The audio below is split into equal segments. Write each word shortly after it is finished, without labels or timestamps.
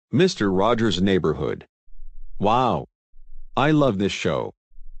Mr. Rogers' Neighborhood. Wow! I love this show.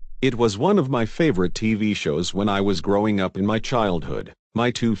 It was one of my favorite TV shows when I was growing up in my childhood.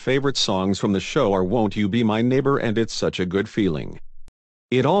 My two favorite songs from the show are Won't You Be My Neighbor and It's Such a Good Feeling.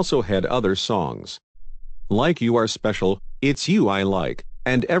 It also had other songs like You Are Special, It's You I Like,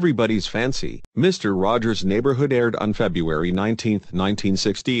 and Everybody's Fancy. Mr. Rogers' Neighborhood aired on February 19,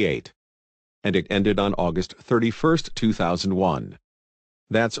 1968. And it ended on August 31, 2001.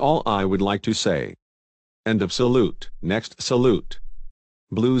 That's all I would like to say. End of salute. Next salute.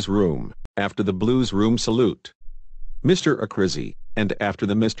 Blues Room. After the Blues Room salute, Mr. Acrizzi, and after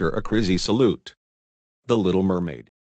the Mr. Acrizzi salute, The Little Mermaid.